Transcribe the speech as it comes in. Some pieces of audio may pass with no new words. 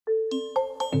Hey,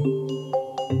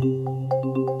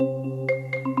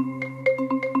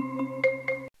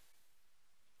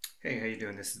 how you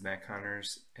doing? This is Matt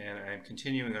Connors, and I'm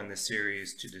continuing on this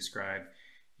series to describe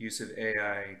use of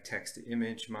AI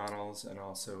text-to-image models and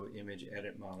also image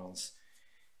edit models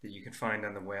that you can find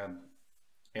on the web,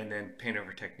 and then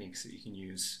paint-over techniques that you can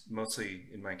use. Mostly,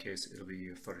 in my case, it'll be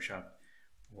Photoshop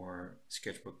or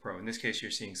Sketchbook Pro. In this case,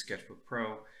 you're seeing Sketchbook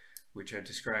Pro, which I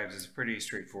described as a pretty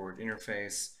straightforward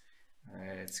interface.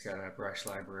 It's got a brush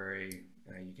library.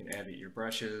 You can edit your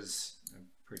brushes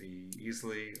pretty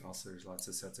easily. Also, there's lots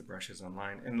of sets of brushes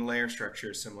online, and the layer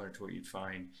structure is similar to what you'd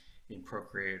find in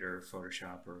Procreate or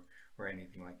Photoshop or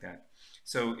anything like that.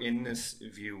 So in this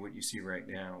view, what you see right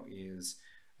now is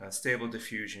a stable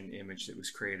diffusion image that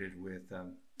was created with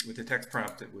a text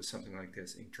prompt that was something like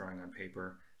this: ink drawing on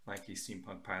paper, like a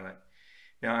steampunk pilot.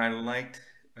 Now I liked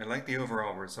the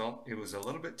overall result. It was a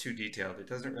little bit too detailed. It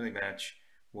doesn't really match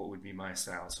what would be my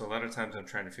style. So a lot of times I'm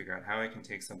trying to figure out how I can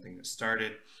take something that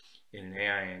started in an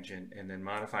AI engine and then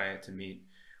modify it to meet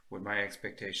what my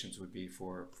expectations would be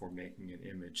for making an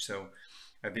image. So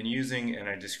I've been using, and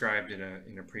I described in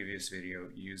a previous video,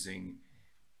 using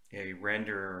a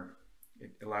renderer.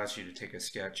 It allows you to take a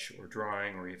sketch or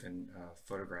drawing or even a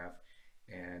photograph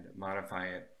and modify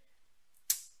it.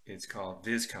 It's called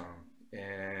Vizcom.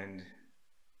 And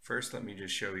first, let me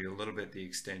just show you a little bit the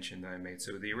extension that I made.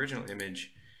 So the original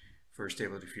image for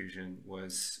Stable Diffusion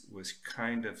was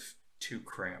kind of too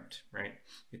cramped, right?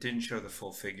 It didn't show the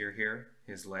full figure here,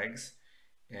 his legs,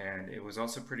 and it was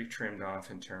also pretty trimmed off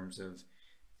in terms of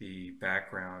the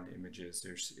background images.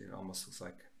 It almost looks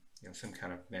like, you know, some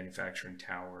kind of manufacturing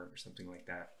tower or something like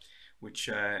that, which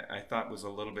I thought was a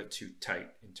little bit too tight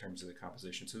in terms of the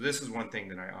composition. So this is one thing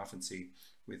that I often see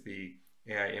with the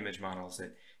AI image models,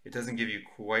 that it doesn't give you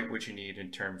quite what you need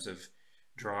in terms of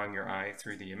drawing your eye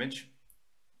through the image.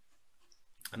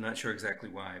 I'm not sure exactly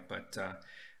why, but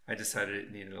I decided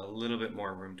it needed a little bit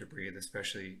more room to breathe,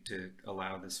 especially to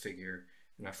allow this figure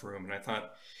enough room. And I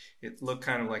thought it looked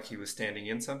kind of like he was standing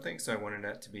in something, so I wanted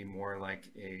that to be more like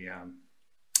a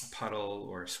puddle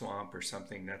or a swamp or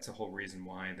something. That's the whole reason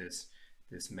why this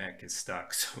mech is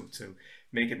stuck. So to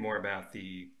make it more about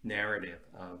the narrative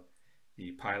of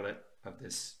the pilot of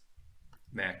this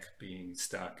mech being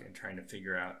stuck and trying to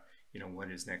figure out, you know, what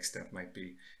his next step might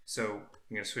be. So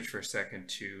I'm going to switch for a second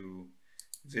to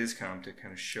Vizcom to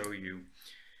kind of show you.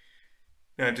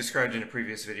 Now, I described in a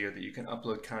previous video that you can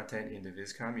upload content into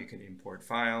Vizcom. You can import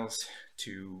files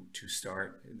to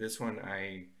start. This one,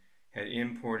 I had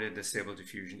imported the Stable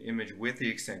Diffusion image with the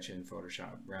extension in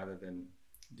Photoshop rather than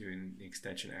doing the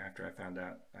extension after. I found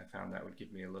that would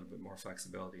give me a little bit more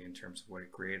flexibility in terms of what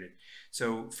it created.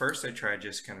 So first I tried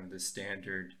just kind of the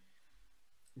standard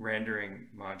rendering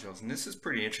modules, and this is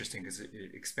pretty interesting because it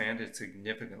expanded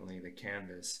significantly the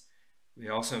canvas. We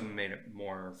also made it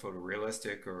more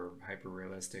photorealistic or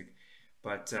hyper-realistic,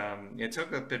 but it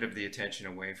took a bit of the attention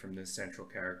away from the central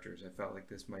characters. I felt like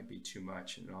this might be too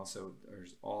much, and also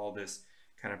there's all this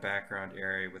kind of background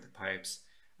area with the pipes.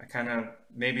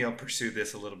 Maybe I'll pursue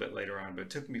this a little bit later on, but it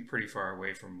took me pretty far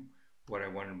away from what I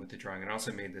wanted with the drawing, and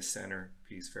also made the center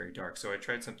piece very dark. So I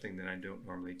tried something that I don't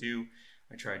normally do.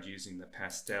 I tried using the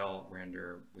pastel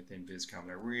render within Vizcom,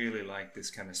 and I really like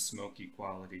this kind of smoky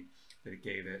quality that it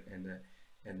gave it,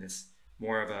 and this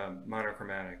more of a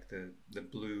monochromatic, the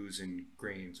blues and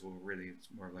greens will really, it's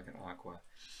more like an aqua.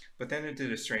 But then it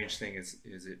did a strange thing,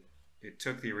 it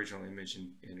took the original image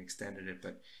and extended it,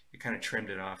 but it kind of trimmed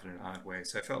it off in an odd way.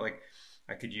 So I felt like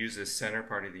I could use the center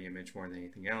part of the image more than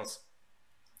anything else.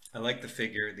 I like the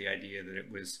figure, the idea that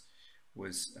it was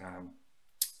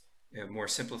a more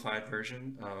simplified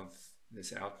version of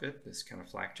this outfit, this kind of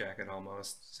flak jacket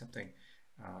almost, something.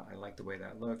 I like the way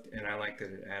that looked, and I like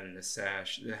that it added a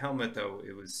sash. The helmet, though,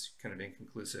 it was kind of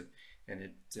inconclusive, and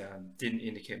it didn't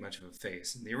indicate much of a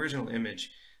face. In the original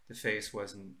image, the face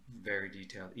wasn't very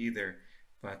detailed either,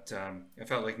 but I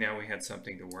felt like now we had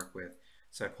something to work with,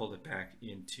 so I pulled it back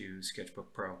into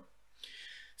Sketchbook Pro.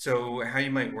 So how you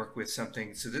might work with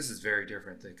something, so this is very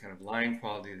different, the kind of line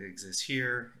quality that exists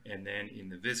here, and then in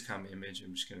the Vizcom image,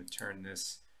 I'm just going to turn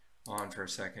this on for a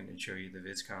second and show you the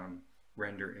Vizcom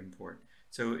render import.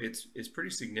 So it's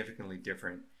pretty significantly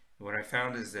different. And what I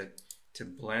found is that to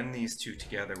blend these two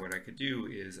together, what I could do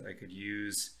is I could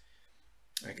use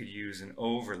an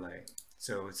overlay.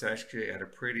 So it's actually at a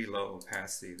pretty low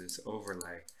opacity, this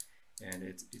overlay, and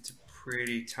it's a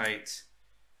pretty tight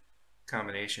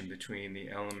combination between the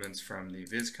elements from the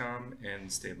Vizcom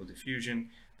and Stable Diffusion.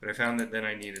 But I found that then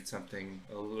I needed something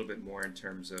a little bit more in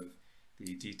terms of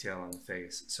the detail on the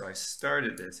face. So I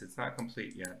started this. It's not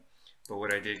complete yet. But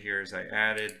what I did here is I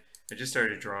added I just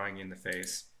started drawing in the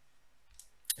face,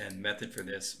 and the method for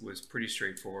this was pretty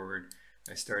straightforward.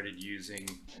 I started using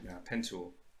a pen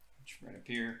tool, which right up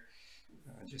here,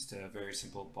 just a very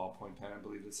simple ballpoint pen, I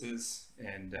believe this is,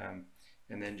 and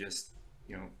then just,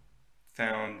 you know,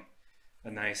 found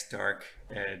a nice dark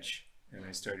edge, and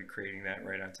I started creating that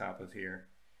right on top of here.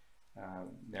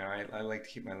 Now I like to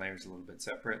keep my layers a little bit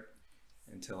separate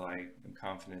until I am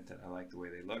confident that I like the way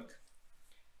they look,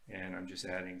 and I'm just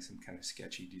adding some kind of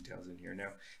sketchy details in here. Now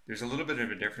there's a little bit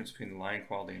of a difference between the line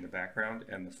quality in the background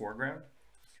and the foreground,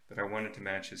 but I wanted to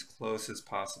match as close as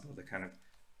possible the kind of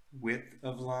width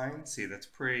of line. See, that's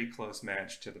pretty close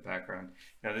match to the background.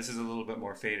 Now this is a little bit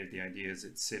more faded. The idea is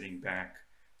it's sitting back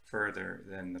further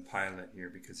than the pilot here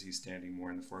because he's standing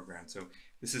more in the foreground. So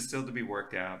this is still to be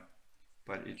worked out,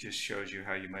 but it just shows you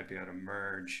how you might be able to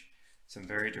merge some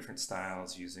very different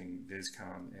styles using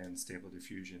Vizcom and Stable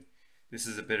Diffusion. This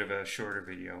is a bit of a shorter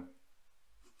video,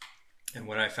 and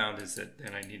what I found is that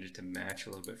then I needed to match a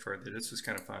little bit further. This was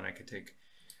kind of fun. I could take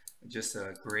just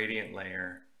a gradient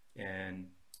layer, and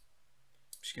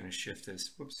I'm just going to shift this.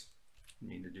 Whoops,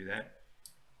 need to do that.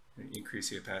 And increase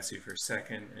the opacity for a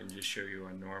second and just show you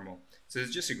on normal. So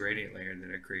it's just a gradient layer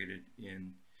that I created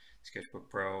in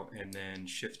SketchbookPro, and then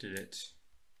shifted it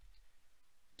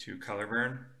to color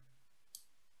burn.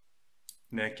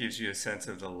 And that gives you a sense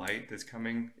of the light that's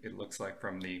coming. It looks like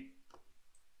from the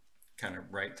kind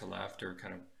of right to left, or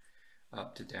kind of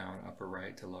up to down, upper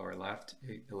right to lower left.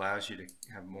 It allows you to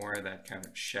have more of that kind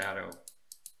of shadow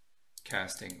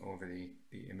casting over the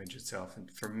image itself. And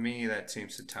for me, that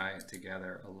seems to tie it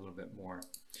together a little bit more.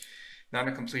 Not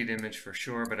a complete image for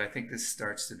sure, but I think this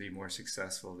starts to be more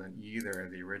successful than either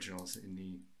of the originals in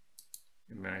the,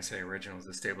 and when I say originals,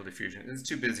 the Stable Diffusion. It's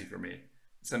too busy for me.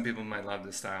 Some people might love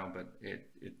this style, but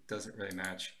it doesn't really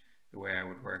match the way I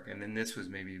would work. And then this was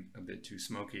maybe a bit too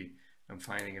smoky. I'm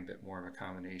finding a bit more of a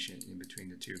combination in between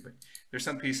the two, but there's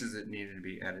some pieces that needed to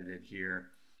be edited here.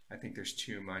 I think there's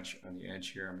too much on the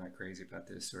edge here. I'm not crazy about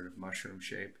this sort of mushroom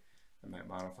shape. I might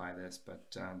modify this,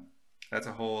 but that's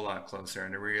a whole lot closer,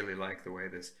 and I really like the way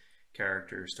this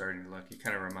character is starting to look. He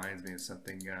kind of reminds me of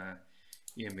something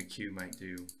Ian McHugh might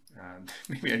do.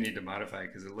 Maybe I need to modify it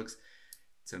because it looks,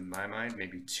 to my mind,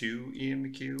 maybe too Ian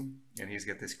McHugh. And he's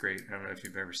got this great, I don't know if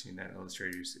you've ever seen that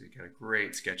illustrator, he's got a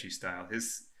great sketchy style.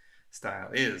 His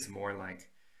style is more like,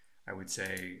 I would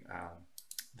say,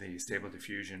 the Stable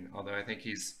Diffusion, although I think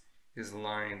his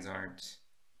lines aren't,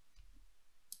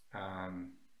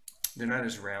 they're not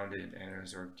as rounded and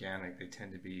as organic. They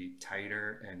tend to be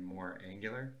tighter and more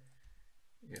angular.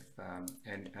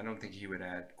 And I don't think he would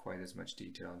add quite as much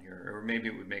detail in here, or maybe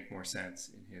it would make more sense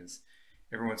in his.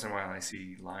 Every once in a while I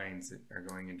see lines that are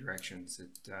going in directions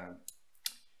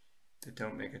that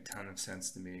don't make a ton of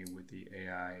sense to me with the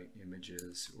AI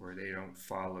images, or they don't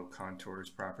follow contours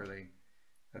properly,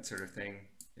 that sort of thing.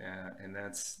 And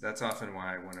that's often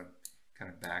why I want to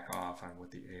kind of back off on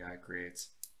what the AI creates.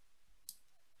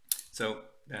 So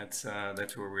that's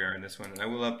where we are in this one, and I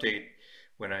will update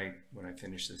when I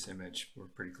finish this image. We're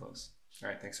pretty close. All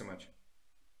right, thanks so much.